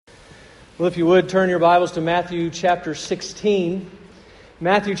Well, if you would, turn your Bibles to Matthew chapter 16.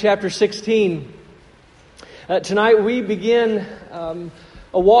 Matthew chapter 16. Tonight we begin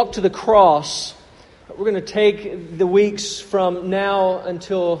a walk to the cross. We're going to take the weeks from now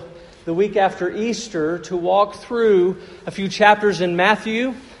until the week after Easter to walk through a few chapters in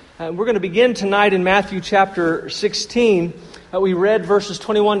Matthew. We're going to begin tonight in Matthew chapter 16. We read verses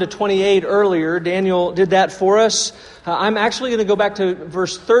 21 to 28 earlier. Daniel did that for us. I'm actually going to go back to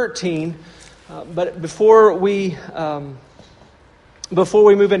verse 13. But before we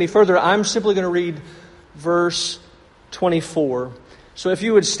move any further, I'm simply going to read verse 24. So if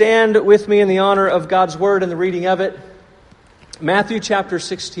you would stand with me in the honor of God's Word and the reading of it. Matthew chapter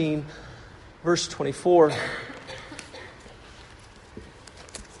 16, verse 24.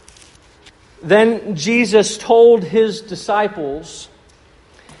 Then Jesus told his disciples,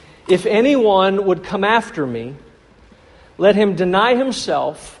 "If anyone would come after me, let him deny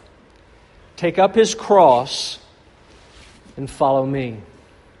himself, take up his cross, and follow me."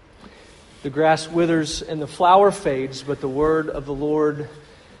 The grass withers and the flower fades, but the word of the Lord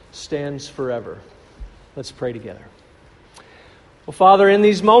stands forever. Let's pray together. Well, Father, in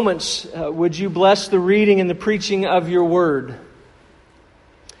these moments, would you bless the reading and the preaching of your word?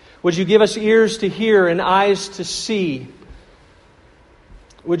 Would you give us ears to hear and eyes to see?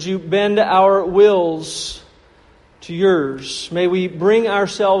 Would you bend our wills to yours? May we bring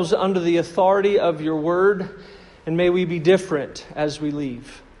ourselves under the authority of your word, and may we be different as we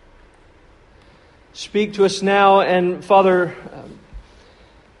leave. Speak to us now, and Father,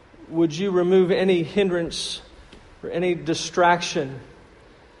 would you remove any hindrance or any distraction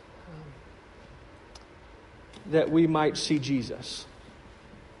that we might see Jesus.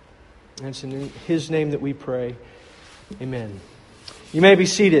 And it's in his name that we pray. Amen. You may be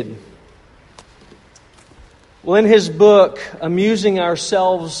seated. Well, in his book, Amusing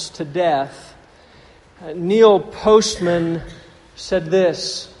Ourselves to Death, Neil Postman said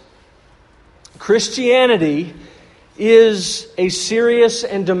this: "Christianity is a serious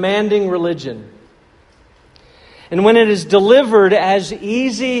and demanding religion. And when it is delivered as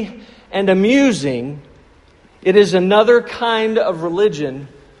easy and amusing, it is another kind of religion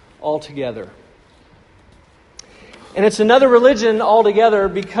altogether." And it's another religion altogether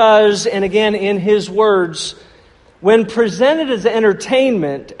because, and again in his words, when presented as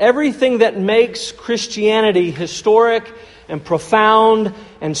entertainment, everything that makes Christianity historic and profound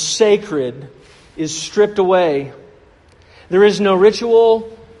and sacred is stripped away. There is no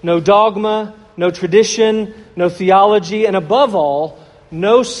ritual, no dogma, no tradition, no theology, and above all,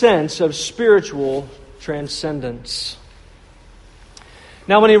 no sense of spiritual transcendence.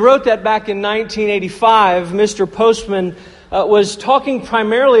 Now, when he wrote that back in 1985, Mr. Postman was talking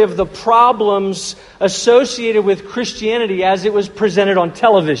primarily of the problems associated with Christianity as it was presented on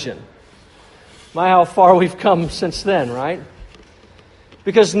television. My, how far we've come since then, right?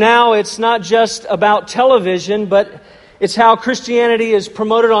 Because now it's not just about television, but it's how Christianity is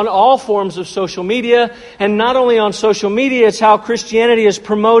promoted on all forms of social media. And not only on social media, it's how Christianity is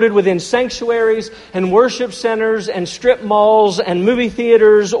promoted within sanctuaries and worship centers and strip malls and movie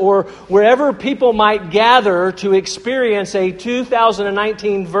theaters, or wherever people might gather to experience a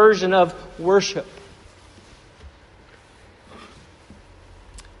 2019 version of worship.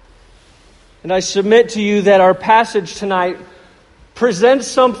 And I submit to you that our passage tonight presents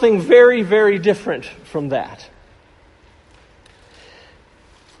something very, very different from that.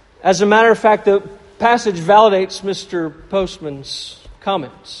 As a matter of fact, the passage validates Mr. Postman's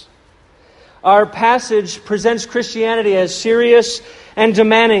comments. Our passage presents Christianity as serious and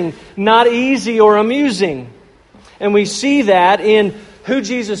demanding, not easy or amusing. And we see that in who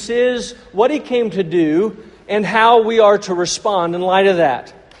Jesus is, what He came to do, and how we are to respond in light of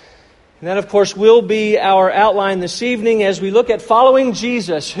that. And that, of course, will be our outline this evening as we look at following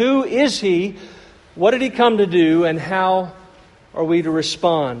Jesus. Who is He? What did He come to do? And how are we to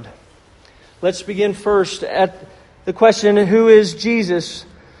respond? Let's begin first at the question, who is Jesus?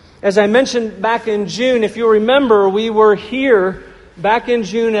 As I mentioned back in June, if you'll remember, we were here back in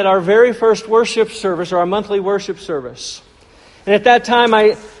June at our very first worship service, or our monthly worship service. And at that time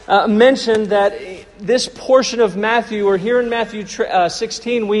I mentioned that this portion of Matthew, or here in Matthew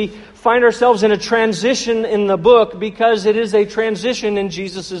 16, we find ourselves in a transition in the book because it is a transition in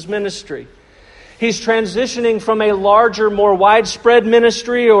Jesus' ministry. He's transitioning from a larger, more widespread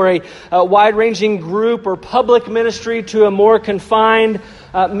ministry or a wide-ranging group or public ministry to a more confined,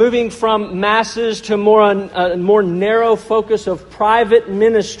 moving from masses to a more narrow focus of private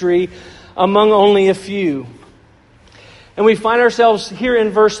ministry among only a few. And we find ourselves here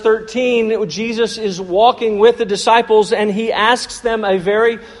in verse 13. Jesus is walking with the disciples and He asks them a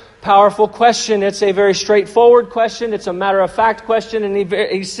very powerful question. It's a very straightforward question. It's a matter-of-fact question. And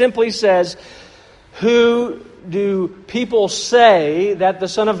he simply says, who do people say that the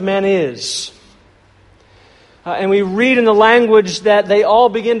Son of Man is? And we read in the language that they all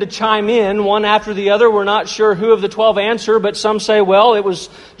begin to chime in, one after the other. We're not sure who of the 12 answer, but some say, well, it was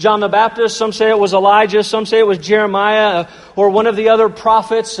John the Baptist. Some say it was Elijah. Some say it was Jeremiah or one of the other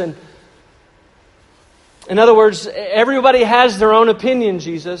prophets. And in other words, everybody has their own opinion,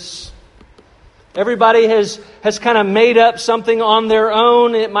 Jesus. Everybody has kind of made up something on their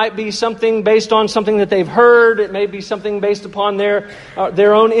own. It might be something based on something that they've heard. It may be something based upon their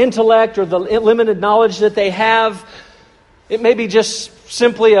own intellect or the limited knowledge that they have. It may be just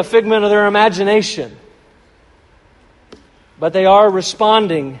simply a figment of their imagination. But they are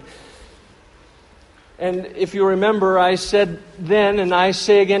responding. And if you remember, I said then and I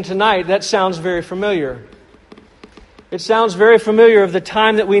say again tonight, that sounds very familiar. It sounds very familiar of the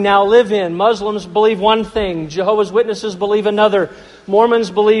time that we now live in. Muslims believe one thing. Jehovah's Witnesses believe another. Mormons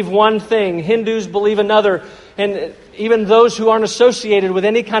believe one thing. Hindus believe another. And even those who aren't associated with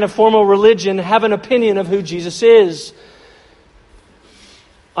any kind of formal religion have an opinion of who Jesus is.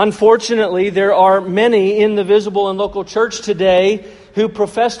 Unfortunately, there are many in the visible and local church today who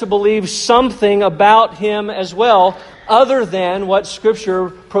profess to believe something about Him as well, other than what Scripture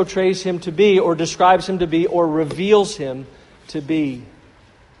portrays Him to be, or describes Him to be, or reveals Him to be.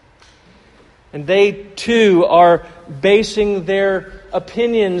 And they too are basing their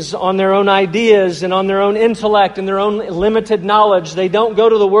opinions on their own ideas and on their own intellect and their own limited knowledge. They don't go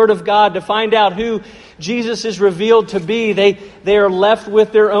to the Word of God to find out who Jesus is revealed to be. They are left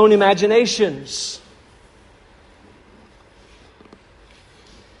with their own imaginations.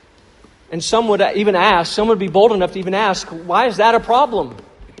 And some would even ask, some would be bold enough to even ask, why is that a problem?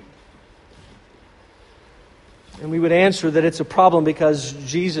 And we would answer that it's a problem because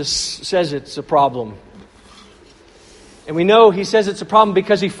Jesus says it's a problem. And we know He says it's a problem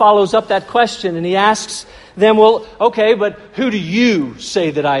because He follows up that question and He asks them, well, okay, but who do you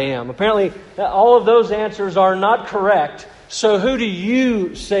say that I am? Apparently, all of those answers are not correct. So who do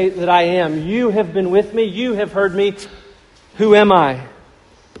you say that I am? You have been with me. You have heard me. Who am I?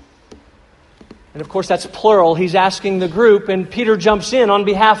 And of course, that's plural. He's asking the group, and Peter jumps in on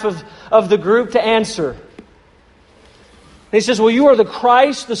behalf of the group to answer. And he says, well, you are the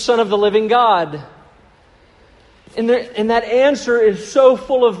Christ, the Son of the living God. And that answer is so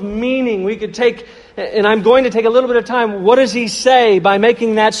full of meaning. We could take, and I'm going to take a little bit of time. What does he say by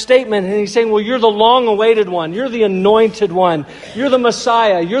making that statement? And he's saying, well, you're the long-awaited one. You're the anointed one. You're the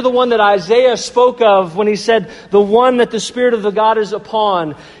Messiah. You're the one that Isaiah spoke of when he said, the one that the Spirit of the God is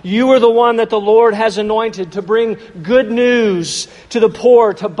upon. You are the one that the Lord has anointed to bring good news to the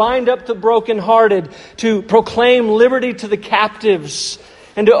poor, to bind up the brokenhearted, to proclaim liberty to the captives,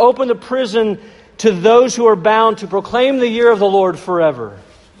 and to open the prison to those who are bound, to proclaim the year of the Lord forever.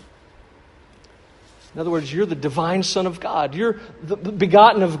 In other words, you're the divine Son of God. You're the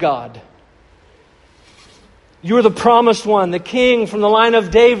begotten of God. You are the promised one, the King from the line of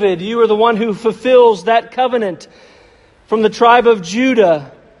David. You are the one who fulfills that covenant from the tribe of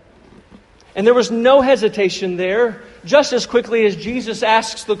Judah. And there was no hesitation there. Just as quickly as Jesus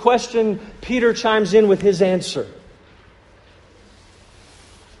asks the question, Peter chimes in with his answer.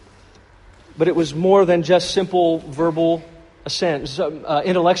 But it was more than just simple verbal assent,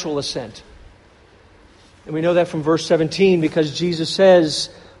 intellectual assent. And we know that from verse 17 because Jesus says,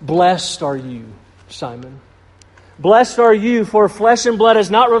 blessed are you, Simon. Blessed are you, for flesh and blood has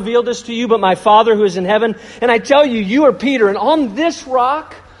not revealed this to you, but my Father who is in heaven. And I tell you, you are Peter, and on this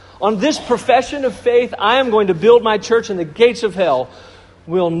rock, on this profession of faith, I am going to build my church, and the gates of hell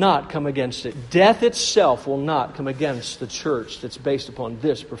will not come against it. Death itself will not come against the church that's based upon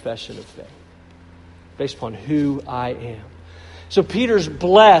this profession of faith, based upon who I am. So Peter's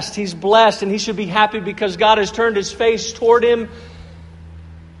blessed. He's blessed, and he should be happy because God has turned His face toward him.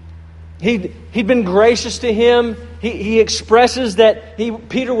 He'd been gracious to him. He expresses that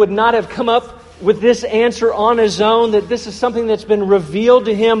Peter would not have come up with this answer on his own, that this is something that's been revealed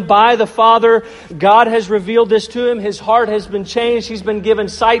to him by the Father. God has revealed this to him. His heart has been changed. He's been given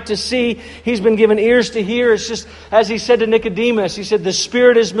sight to see. He's been given ears to hear. It's just, as he said to Nicodemus, he said, the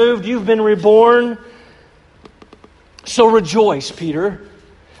Spirit is moved. You've been reborn. So rejoice, Peter.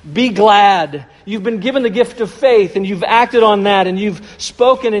 Be glad. You've been given the gift of faith, and you've acted on that, and you've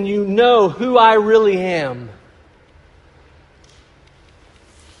spoken, and you know who I really am.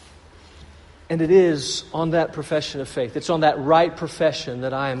 And it is on that profession of faith, it's on that right profession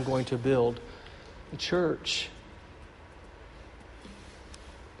that I am going to build the church.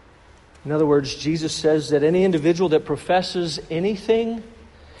 In other words, Jesus says that any individual that professes anything,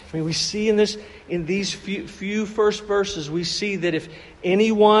 I mean, we see in these few first verses, we see that if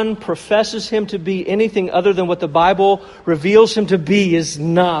anyone professes him to be anything other than what the Bible reveals him to be, is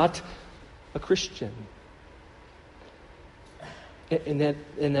not a Christian. And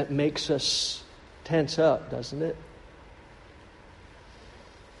that makes us tense up, doesn't it?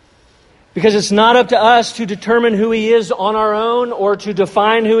 Because it's not up to us to determine who He is on our own, or to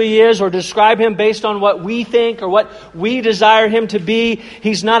define who He is, or describe Him based on what we think or what we desire Him to be.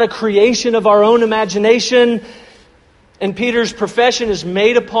 He's not a creation of our own imagination. And Peter's profession is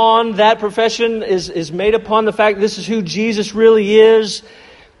made upon, that profession is made upon the fact that this is who Jesus really is.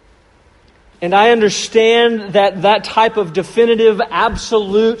 And I understand that type of definitive,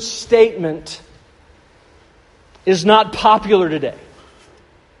 absolute statement is not popular today.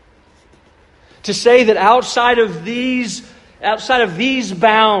 To say that outside of these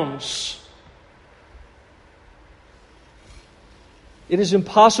bounds, it is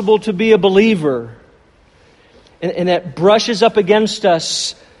impossible to be a believer. And that brushes up against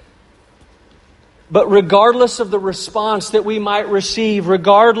us. But regardless of the response that we might receive,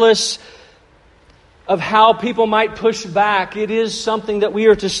 regardless of how people might push back, it is something that we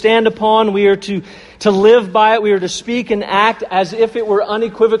are to stand upon. We are to live by it. We are to speak and act as if it were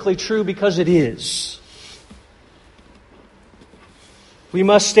unequivocally true, because it is. We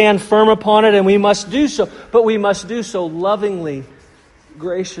must stand firm upon it, and we must do so. But we must do so lovingly,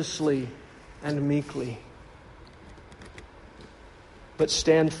 graciously, and meekly. But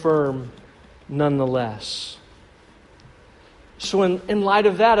stand firm nonetheless. So in light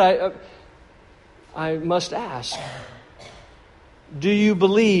of that, I must ask, do you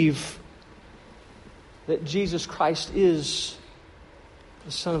believe that Jesus Christ is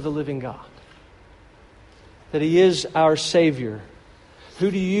the Son of the living God? That He is our Savior?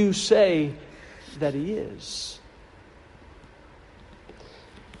 Who do you say that He is?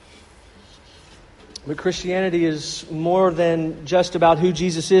 But Christianity is more than just about who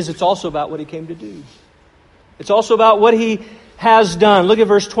Jesus is. It's also about what He came to do. It's also about what He has done. Look at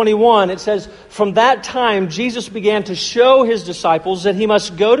verse 21. It says, "From that time Jesus began to show His disciples that He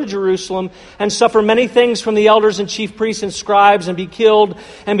must go to Jerusalem and suffer many things from the elders and chief priests and scribes, and be killed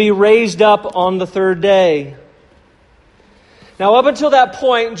and be raised up on the third day." Now, up until that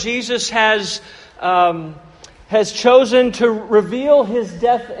point, Jesus has chosen to reveal His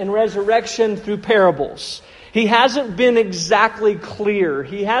death and resurrection through parables. He hasn't been exactly clear.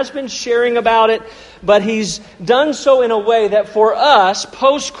 He has been sharing about it, but He's done so in a way that for us,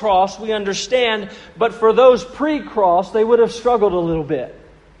 post-cross, we understand, but for those pre-cross, they would have struggled a little bit.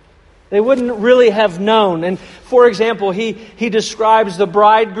 They wouldn't really have known. And for example, he describes the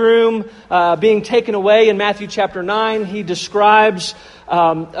bridegroom being taken away in Matthew chapter 9. He describes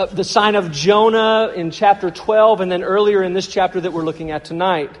the sign of Jonah in chapter 12, and then earlier in this chapter that we're looking at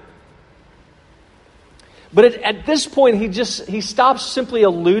tonight. But at this point, he stops simply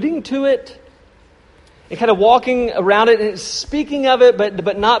alluding to it and kind of walking around it and speaking of it,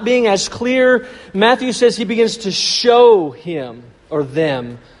 but not being as clear. Matthew says he begins to show him or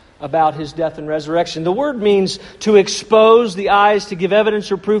them about His death and resurrection. The word means to expose the eyes, to give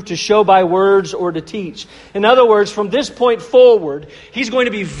evidence or proof, to show by words, or to teach. In other words, from this point forward, He's going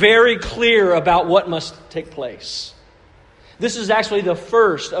to be very clear about what must take place. This is actually the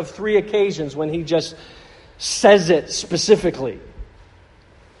first of 3 occasions when He just says it specifically.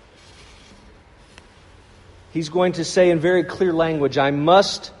 He's going to say in very clear language, I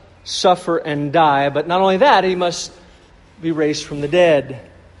must suffer and die. But not only that, He must be raised from the dead.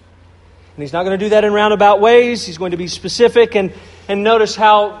 And He's not going to do that in roundabout ways. He's going to be specific. And notice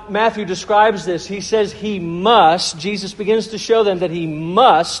how Matthew describes this. He says He must. Jesus begins to show them that He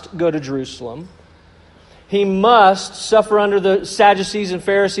must go to Jerusalem. He must suffer under the Sadducees and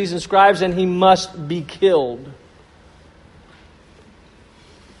Pharisees and scribes, and He must be killed.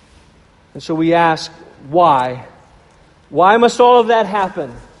 And so we ask, why? Why must all of that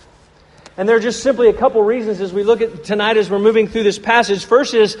happen? And there are just simply a couple reasons as we look at tonight as we're moving through this passage.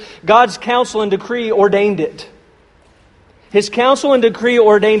 First is God's counsel and decree ordained it. His counsel and decree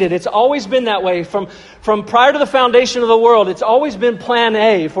ordained it. It's always been that way. From prior to the foundation of the world, it's always been plan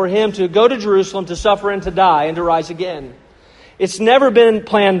A for Him to go to Jerusalem, to suffer and to die and to rise again. It's never been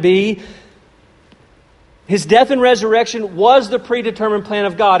plan B. His death and resurrection was the predetermined plan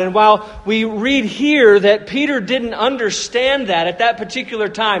of God. And while we read here that Peter didn't understand that at that particular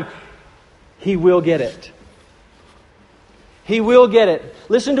time, he will get it. He will get it.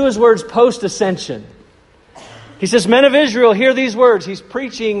 Listen to his words post-ascension. He says, "Men of Israel, hear these words." He's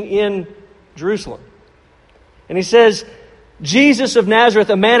preaching in Jerusalem. And he says, Jesus of Nazareth,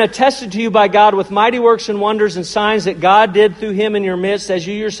 a man attested to you by God with mighty works and wonders and signs that God did through him in your midst, as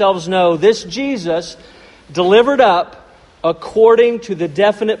you yourselves know. This Jesus, delivered up according to the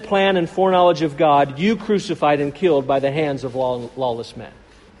definite plan and foreknowledge of God, you crucified and killed by the hands of lawless men.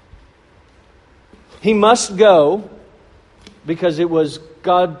 He must go because it was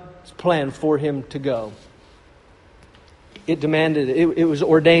God's plan for him to go. It demanded it. It was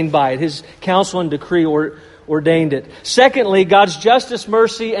ordained by it. His counsel and decree ordained it. Secondly, God's justice,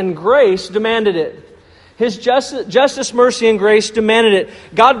 mercy, and grace demanded it. His justice, mercy, and grace demanded it.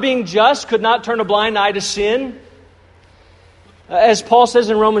 God, being just, could not turn a blind eye to sin. As Paul says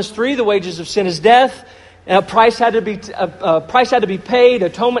in Romans 3, the wages of sin is death. A price had to be paid.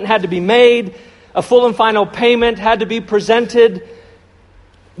 Atonement had to be made. A full and final payment had to be presented.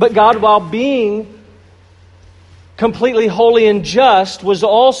 But God, while being completely holy and just, was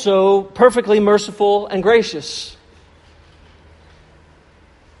also perfectly merciful and gracious.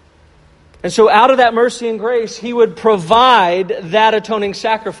 And so out of that mercy and grace, He would provide that atoning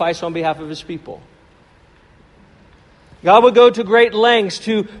sacrifice on behalf of His people. God would go to great lengths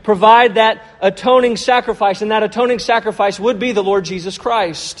to provide that atoning sacrifice, and that atoning sacrifice would be the Lord Jesus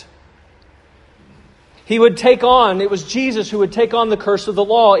Christ. He would take on, it was Jesus who would take on the curse of the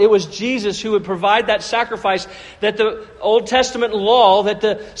law. It was Jesus who would provide that sacrifice that the Old Testament law, that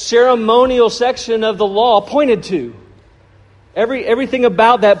the ceremonial section of the law pointed to. Everything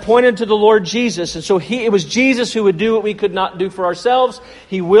about that pointed to the Lord Jesus. And so it was Jesus who would do what we could not do for ourselves.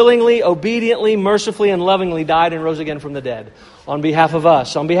 He willingly, obediently, mercifully, and lovingly died and rose again from the dead on behalf of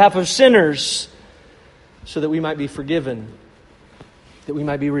us, on behalf of sinners, so that we might be forgiven, that we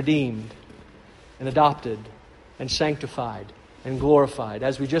might be redeemed and adopted and sanctified and glorified,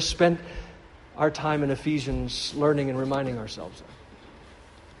 as we just spent our time in Ephesians learning and reminding ourselves of.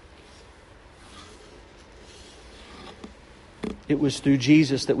 It was through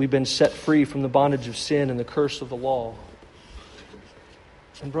Jesus that we've been set free from the bondage of sin and the curse of the law.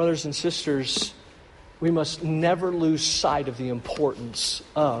 And brothers and sisters, we must never lose sight of the importance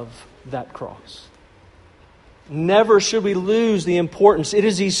of that cross. Never should we lose the importance. It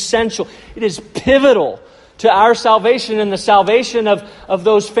is essential. It is pivotal to our salvation and the salvation of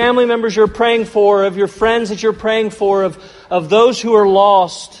those family members you're praying for, of your friends that you're praying for, of those who are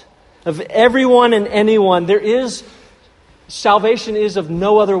lost, of everyone and anyone. Salvation is of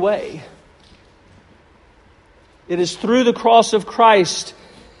no other way. It is through the cross of Christ.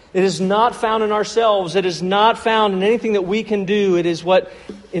 It is not found in ourselves. It is not found in anything that we can do. It is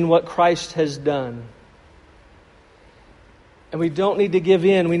in what Christ has done. And we don't need to give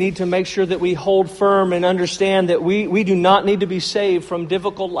in. We need to make sure that we hold firm and understand that we do not need to be saved from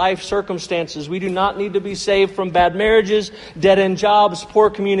difficult life circumstances. We do not need to be saved from bad marriages, dead-end jobs, poor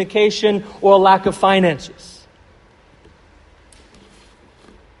communication, or a lack of finances.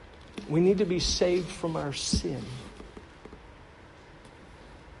 We need to be saved from our sin.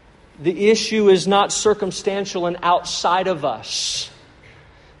 The issue is not circumstantial and outside of us.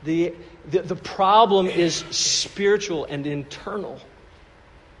 The problem is spiritual and internal.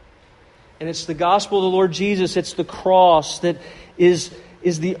 And it's the gospel of the Lord Jesus, it's the cross that is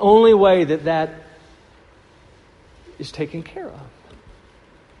the only way that is taken care of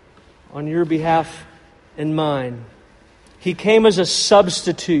on your behalf and mine. He came as a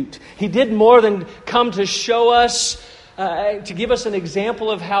substitute. He did more than come to show us, to give us an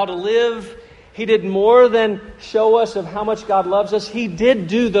example of how to live. He did more than show us of how much God loves us. He did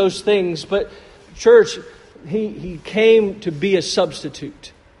do those things. But church, He came to be a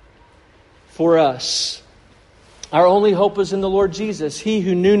substitute for us. Our only hope is in the Lord Jesus. He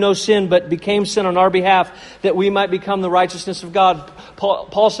who knew no sin but became sin on our behalf, that we might become the righteousness of God.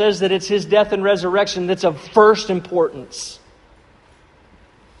 Paul says that it's His death and resurrection that's of first importance.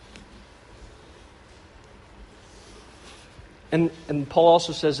 And Paul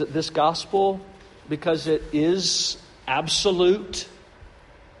also says that this gospel, because it is absolute,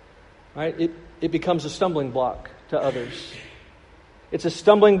 right? It becomes a stumbling block to others. It's a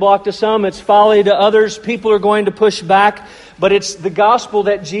stumbling block to some. It's folly to others. People are going to push back. But it's the gospel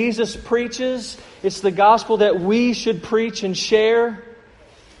that Jesus preaches. It's the gospel that we should preach and share.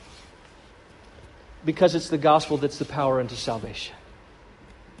 Because it's the gospel that's the power unto salvation.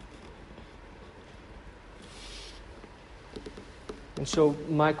 And so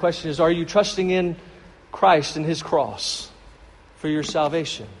my question is, are you trusting in Christ and His cross for your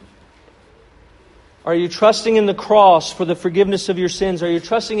salvation? Are you trusting in the cross for the forgiveness of your sins? Are you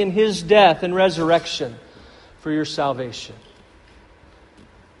trusting in His death and resurrection for your salvation?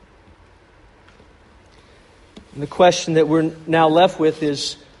 And the question that we're now left with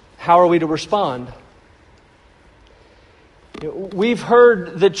is, how are we to respond? We've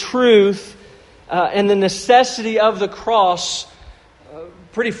heard the truth and the necessity of the cross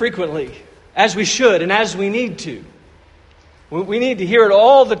pretty frequently, as we should and as we need to. We need to hear it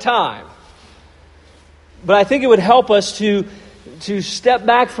all the time. But I think it would help us to step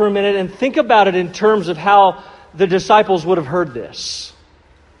back for a minute and think about it in terms of how the disciples would have heard this.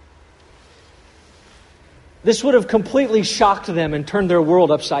 This would have completely shocked them and turned their world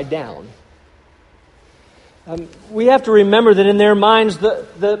upside down. We have to remember that in their minds,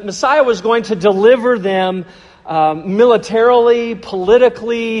 the Messiah was going to deliver them militarily,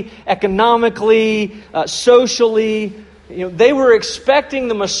 politically, economically, socially. They were expecting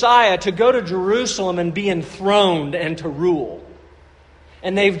the Messiah to go to Jerusalem and be enthroned and to rule.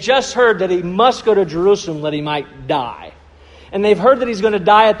 And they've just heard that he must go to Jerusalem that he might die. And they've heard that he's going to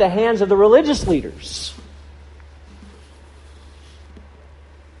die at the hands of the religious leaders.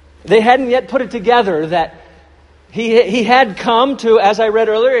 They hadn't yet put it together that he had come to, as I read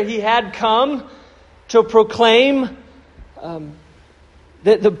earlier, he had come to proclaim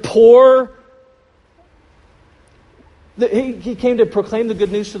that the poor. He came to proclaim the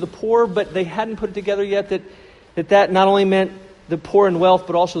good news to the poor, but they hadn't put it together yet that not only meant the poor in wealth,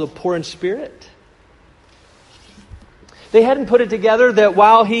 but also the poor in spirit. They hadn't put it together that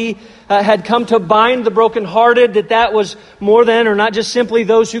while he had come to bind the brokenhearted, that was more than, or not just simply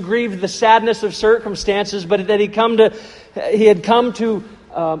those who grieved the sadness of circumstances, but that he had come to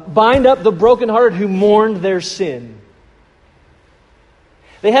bind up the brokenhearted who mourned their sin.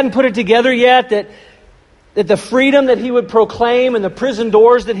 They hadn't put it together yet that the freedom that he would proclaim and the prison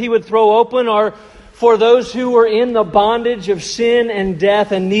doors that he would throw open are for those who were in the bondage of sin and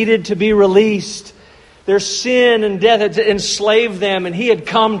death and needed to be released. Their sin and death had enslaved them, and he had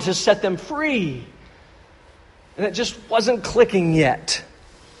come to set them free. And it just wasn't clicking yet.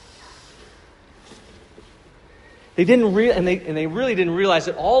 They really didn't realize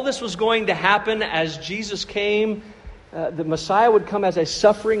that all this was going to happen as Jesus came. The Messiah would come as a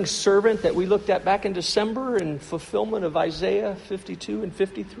suffering servant that we looked at back in December in fulfillment of Isaiah 52 and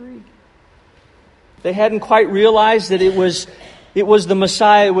 53. They hadn't quite realized that it was the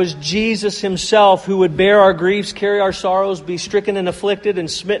Messiah, it was Jesus himself who would bear our griefs, carry our sorrows, be stricken and afflicted and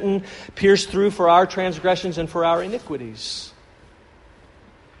smitten, pierced through for our transgressions and for our iniquities.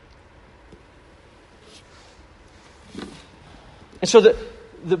 And so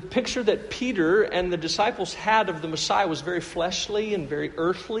the picture that Peter and the disciples had of the Messiah was very fleshly and very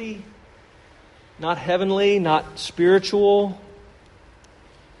earthly, not heavenly, not spiritual.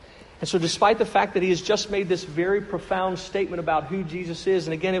 And so despite the fact that he has just made this very profound statement about who Jesus is,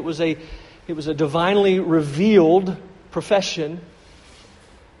 and again, it was a divinely revealed profession.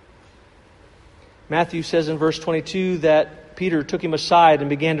 Matthew says in verse 22 that Peter took him aside and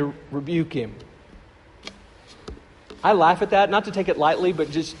began to rebuke him. I laugh at that, not to take it lightly, but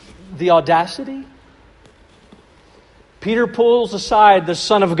just the audacity. Peter pulls aside the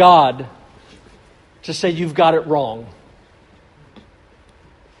Son of God to say, "You've got it wrong."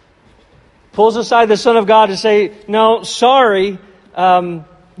 Pulls aside the Son of God to say, "No, sorry,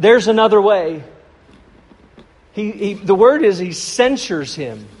 there's another way." The word is he censures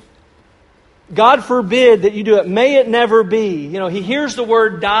him. God forbid that you do it. May it never be. He hears the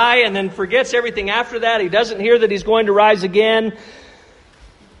word die and then forgets everything after that. He doesn't hear that he's going to rise again.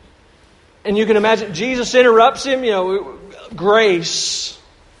 And you can imagine Jesus interrupts him, grace.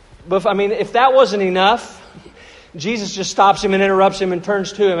 But if that wasn't enough, Jesus just stops him and interrupts him and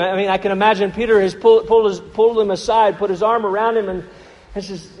turns to him. I can imagine Peter has pulled him aside, put his arm around him and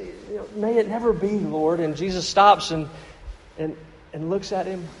says, "May it never be, Lord." And Jesus stops and looks at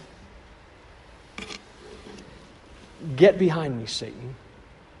him. "Get behind me, Satan.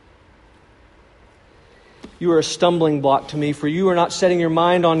 You are a stumbling block to me, for you are not setting your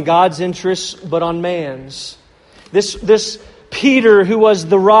mind on God's interests, but on man's." This Peter, who was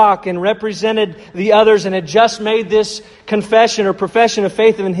the rock and represented the others and had just made this confession or profession of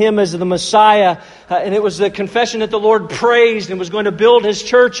faith in him as the Messiah, and it was the confession that the Lord praised and was going to build his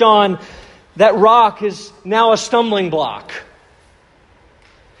church on, that rock is now a stumbling block.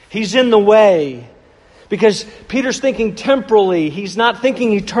 He's in the way. Because Peter's thinking temporally, he's not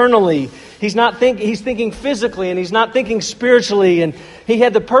thinking eternally. He's thinking physically, and he's not thinking spiritually. And he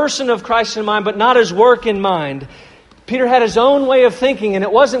had the person of Christ in mind, but not his work in mind. Peter had his own way of thinking, and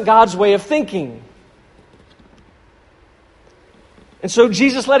it wasn't God's way of thinking. And so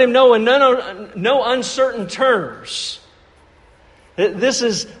Jesus let him know in no uncertain terms that this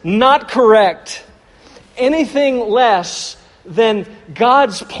is not correct. Anything less then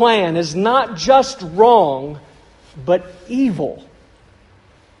God's plan is not just wrong, but evil.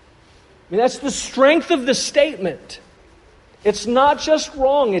 That's the strength of the statement. It's not just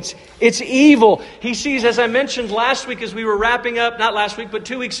wrong, it's evil. He sees, as I mentioned last week as we were wrapping up, not last week, but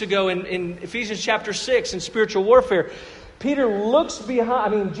 2 weeks ago in Ephesians chapter 6 in spiritual warfare,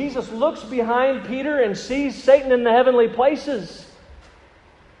 Jesus looks behind Peter and sees Satan in the heavenly places.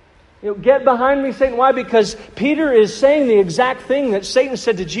 Get behind me, Satan. Why? Because Peter is saying the exact thing that Satan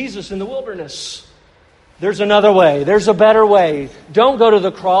said to Jesus in the wilderness. There's another way. There's a better way. Don't go to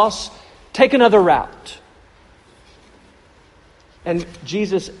the cross. Take another route. And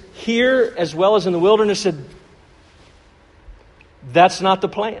Jesus here, as well as in the wilderness, said, that's not the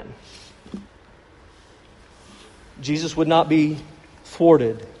plan. Jesus would not be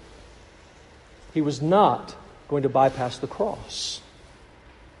thwarted. He was not going to bypass the cross.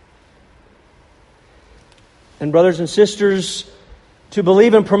 And brothers and sisters, to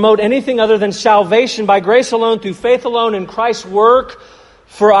believe and promote anything other than salvation by grace alone, through faith alone, in Christ's work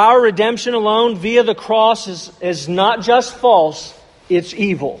for our redemption alone via the cross is not just false, it's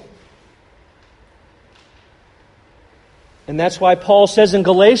evil. And that's why Paul says in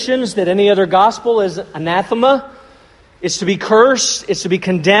Galatians that any other gospel is anathema. It's to be cursed, it's to be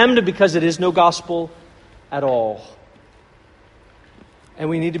condemned because it is no gospel at all. And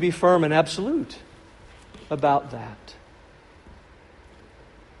we need to be firm and absolute about that.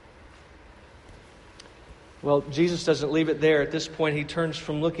 Well, Jesus doesn't leave it there. At this point, he turns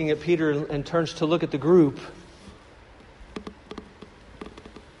from looking at Peter and turns to look at the group.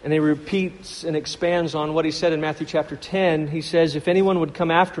 And he repeats and expands on what he said in Matthew chapter 10. He says, if anyone would come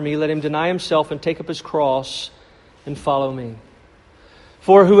after me, let him deny himself and take up his cross and follow me.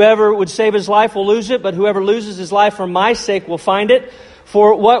 For whoever would save his life will lose it, but whoever loses his life for my sake will find it.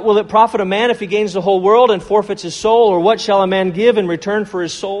 For what will it profit a man if he gains the whole world and forfeits his soul? Or what shall a man give in return for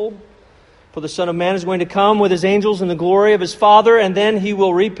his soul? For the Son of Man is going to come with his angels in the glory of his Father, and then he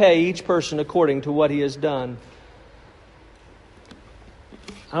will repay each person according to what he has done.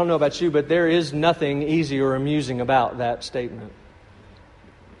 I don't know about you, but there is nothing easy or amusing about that statement.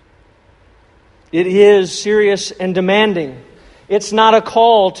 It is serious and demanding. It's not a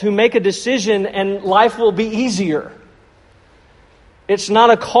call to make a decision and life will be easier. It's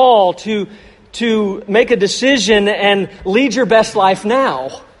not a call to make a decision and lead your best life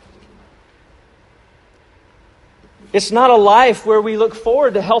now. It's not a life where we look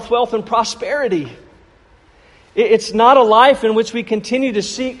forward to health, wealth, and prosperity. It's not a life in which we continue to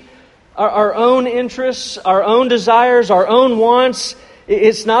seek our own interests, our own desires, our own wants.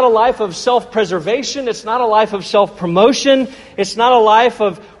 It's not a life of self-preservation. It's not a life of self-promotion. It's not a life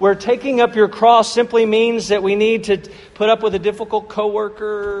of where taking up your cross simply means that we need to put up with a difficult coworker,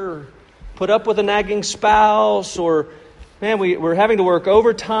 or put up with a nagging spouse, or we're having to work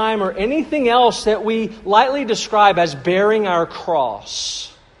overtime, or anything else that we lightly describe as bearing our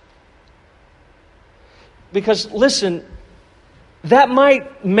cross. Because, listen, that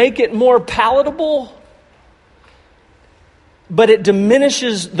might make it more palatable, but it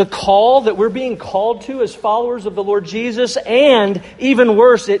diminishes the call that we're being called to as followers of the Lord Jesus, and even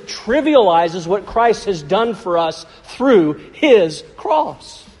worse, it trivializes what Christ has done for us through His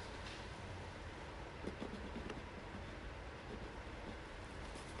cross.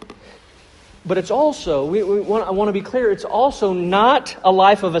 But it's also, I want to be clear, it's also not a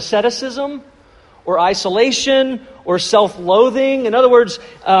life of asceticism or isolation or self-loathing. In other words,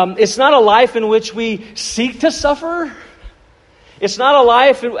 it's not a life in which we seek to suffer. It's not a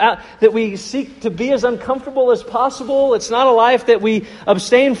life that we seek to be as uncomfortable as possible. It's not a life that we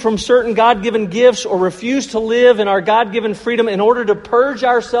abstain from certain God-given gifts or refuse to live in our God-given freedom in order to purge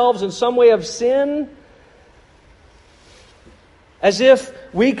ourselves in some way of sin, as if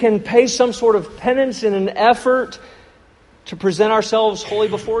we can pay some sort of penance in an effort to present ourselves holy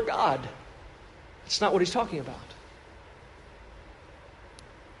before God. That's not what he's talking about.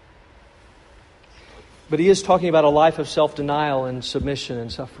 But he is talking about a life of self-denial and submission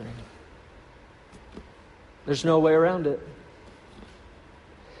and suffering. There's no way around it.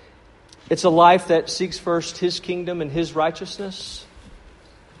 It's a life that seeks first His kingdom and His righteousness.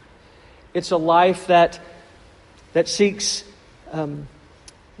 It's a life that seeks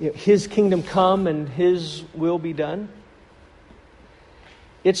His kingdom come and His will be done.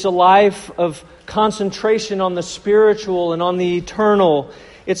 It's a life of concentration on the spiritual and on the eternal.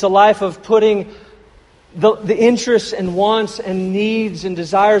 It's a life of putting the interests and wants and needs and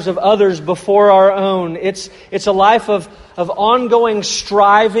desires of others before our own. It's a life of ongoing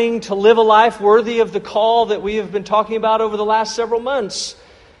striving to live a life worthy of the call that we have been talking about over the last several months.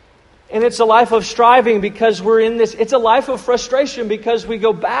 And it's a life of striving because we're in this. It's a life of frustration because we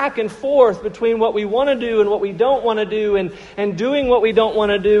go back and forth between what we want to do and what we don't want to do, and doing what we don't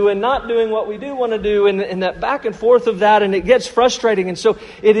want to do and not doing what we do want to do, and that back and forth of that, and it gets frustrating. And so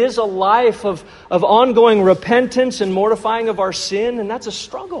it is a life of ongoing repentance and mortifying of our sin, and that's a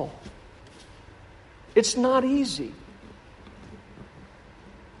struggle. It's not easy.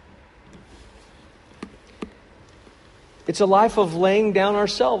 It's a life of laying down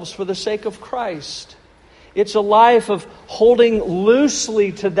ourselves for the sake of Christ. It's a life of holding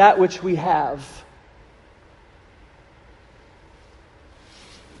loosely to that which we have.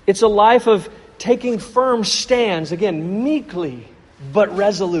 It's a life of taking firm stands, again, meekly but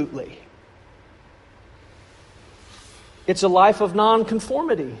resolutely. It's a life of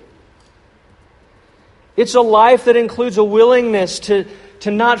nonconformity. It's a life that includes a willingness to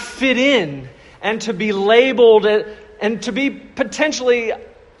not fit in and to be labeled and to be potentially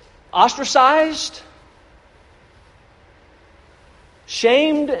ostracized,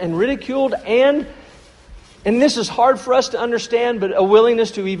 shamed and ridiculed, and this is hard for us to understand, but a willingness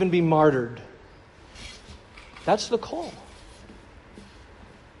to even be martyred. That's the call.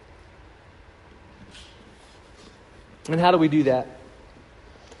 And how do we do that?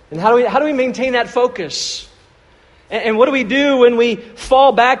 And how do we maintain that focus? And what do we do when we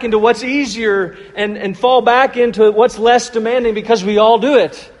fall back into what's easier and fall back into what's less demanding, because we all do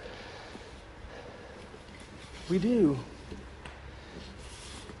it? We do.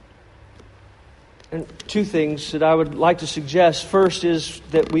 And two things that I would like to suggest. First is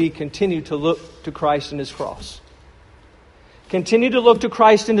that we continue to look to Christ and His cross. Continue to look to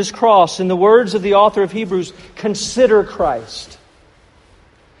Christ and His cross. In the words of the author of Hebrews, consider Christ.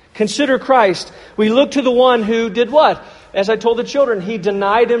 Consider Christ. We look to the one who did what? As I told the children, He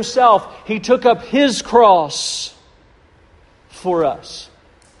denied Himself. He took up His cross for us.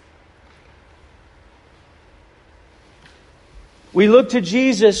 We look to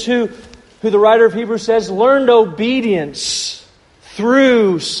Jesus who the writer of Hebrews says learned obedience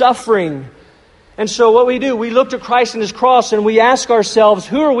through suffering. And so what we do, we look to Christ and His cross and we ask ourselves,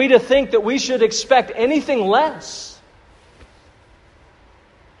 who are we to think that we should expect anything less?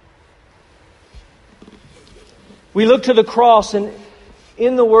 We look to the cross, and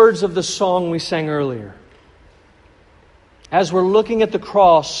in the words of the song we sang earlier, as we're looking at the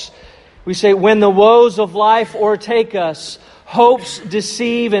cross, we say, when the woes of life o'ertake us, hopes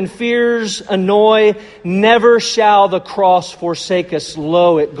deceive and fears annoy, never shall the cross forsake us.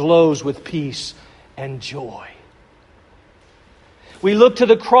 Lo, it glows with peace and joy. We look to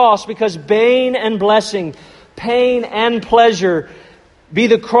the cross because bane and blessing, pain and pleasure,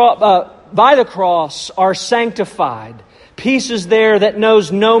 by the cross are sanctified. Peace is there that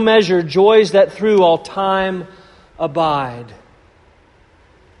knows no measure, joys that through all time abide.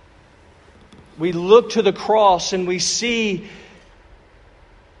 We look to the cross and we see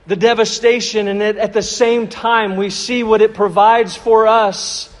the devastation, and at the same time we see what it provides for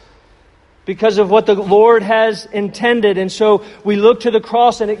us because of what the Lord has intended. And so we look to the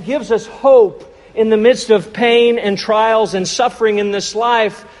cross, and it gives us hope in the midst of pain and trials and suffering in this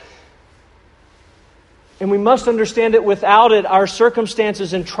life. And we must understand that without it, our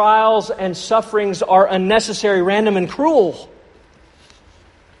circumstances and trials and sufferings are unnecessary, random, and cruel.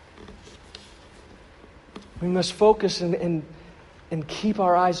 We must focus and keep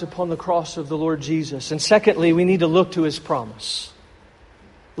our eyes upon the cross of the Lord Jesus. And secondly, we need to look to His promise.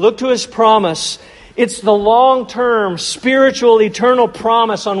 Look to His promise. It's the long-term, spiritual, eternal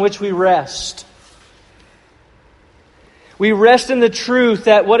promise on which we rest. We rest in the truth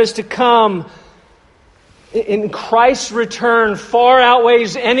that what is to come in Christ's return far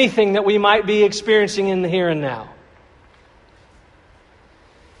outweighs anything that we might be experiencing in the here and now.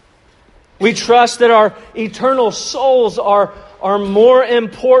 We trust that our eternal souls are more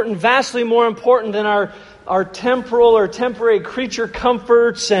important, vastly more important than our temporal or temporary creature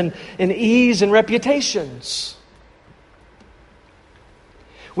comforts and ease and reputations.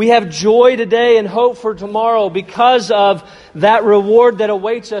 We have joy today and hope for tomorrow because of that reward that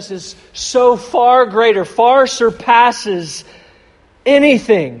awaits us is so far greater, far surpasses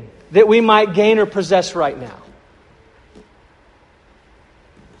anything that we might gain or possess right now.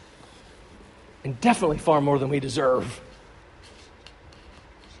 And definitely far more than we deserve.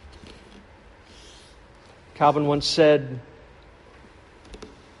 Calvin once said,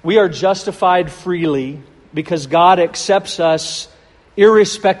 "We are justified freely because God accepts us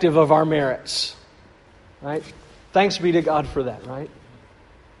irrespective of our merits." Right? Thanks be to God for that, right?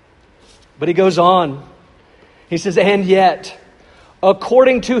 But he goes on. He says, "And yet,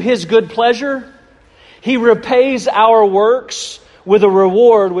 according to His good pleasure, He repays our works with a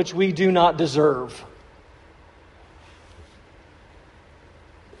reward which we do not deserve.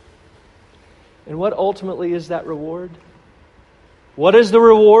 And what ultimately is that reward? What is the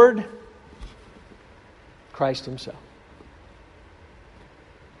reward? Christ Himself.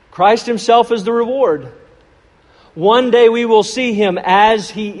 Christ Himself is the reward. One day we will see Him as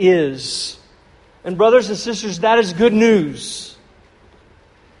He is. And brothers and sisters, that is good news.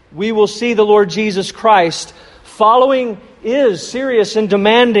 We will see the Lord Jesus Christ. Following is serious and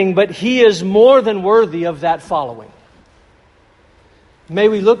demanding, but He is more than worthy of that following. May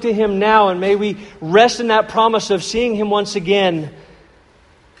we look to Him now, and may we rest in that promise of seeing Him once again,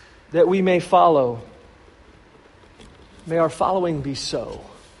 that we may follow. May our following be so.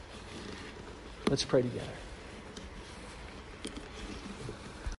 Let's pray together.